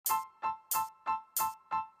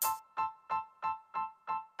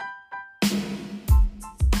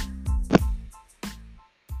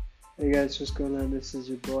Hey guys, what's going on? This is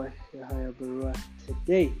your boy, Yahya Barua.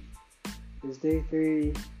 Today is day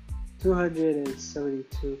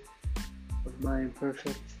 272 of my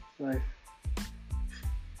imperfect life.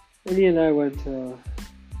 Annie and I went to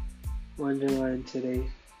Wonderland today,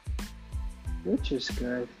 which is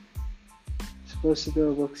good. Supposed to do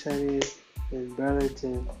a book signing in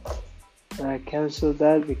Burlington, but I canceled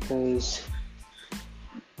that because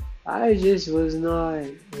I just was not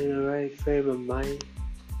in the right frame of mind.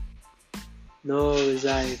 Nor was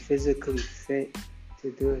I physically fit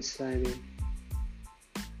to do a signing.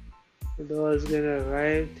 Although I was gonna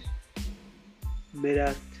arrive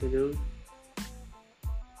mid-afternoon,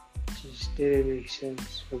 it just didn't make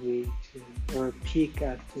sense for me to, or peak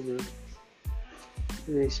afternoon. It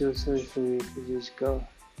makes no sense for me to just go.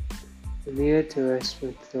 I needed to rest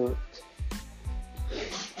my throat.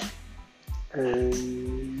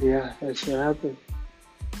 And yeah, that's what happened.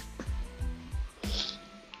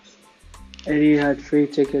 Annie had free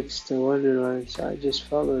tickets to Wonderland, so I just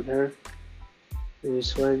followed her. We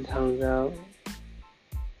just went, hung out,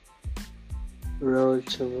 rode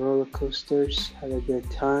some roller coasters, had a good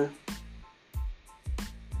time.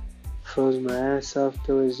 Froze my ass off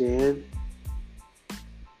towards the end.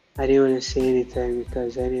 I didn't want to say anything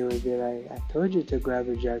because Annie would be like, I told you to grab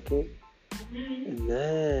a jacket. And you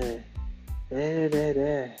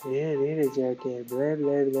didn't need a jacket, blah,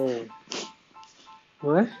 blah, blah.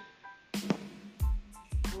 What?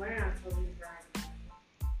 I would have told you to grab a jacket.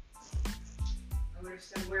 I would have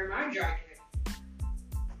said, wear my jacket.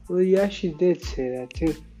 Well, you actually did say that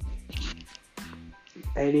too.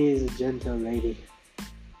 Annie is a gentle lady.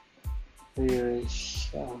 Anyways,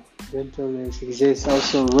 gentleness exists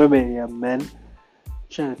also in women, young men. I'm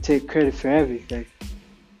trying to take credit for everything.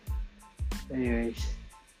 Anyways,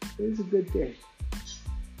 it was a good day.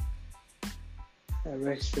 I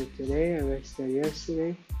rested today, I rested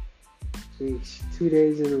yesterday. Jeez, 2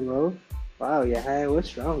 days in a row. Wow, yeah,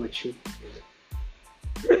 what's wrong with you?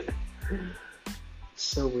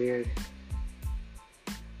 So weird.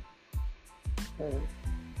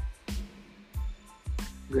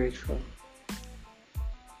 Grateful.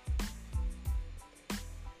 I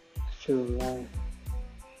feel alive.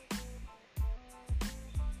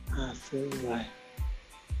 I feel alive.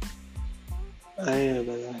 I am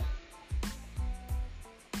alive.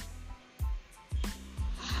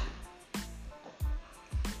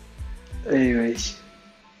 Anyways.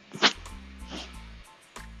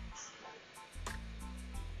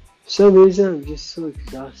 For some reason I'm just so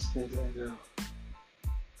exhausted right now.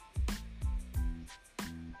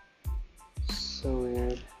 So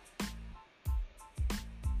weird.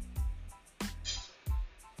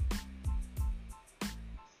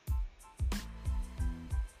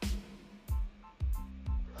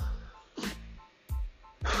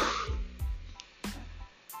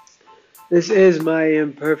 This is my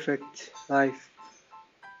imperfect life.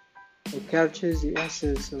 It captures the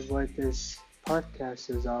essence of what this podcast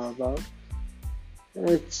is all about.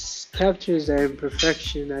 It captures the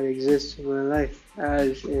imperfection that exists in my life,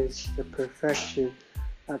 as is the perfection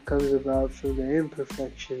that comes about from the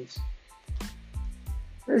imperfections.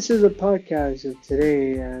 This is a podcast of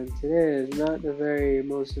today, and today is not the very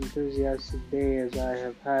most enthusiastic day as I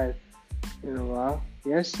have had in a while.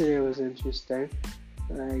 Yesterday was interesting.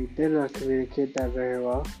 I did not communicate that very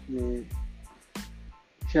well.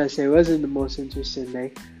 Should I say it wasn't the most interesting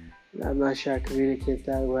day. I'm not sure I communicate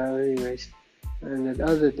that well anyways. And the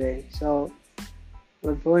other day. So,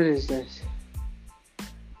 my point is this.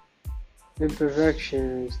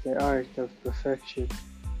 Imperfection is the art of perfection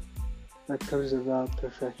that comes about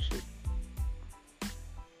perfection.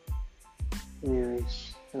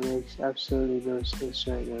 Anyways, that makes absolutely no sense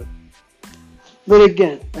right now. But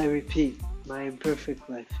again, I repeat, my imperfect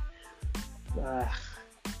life.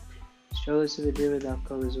 Strollers to the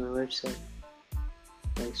dreamer.com is my website.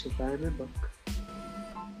 Thanks for buying my book.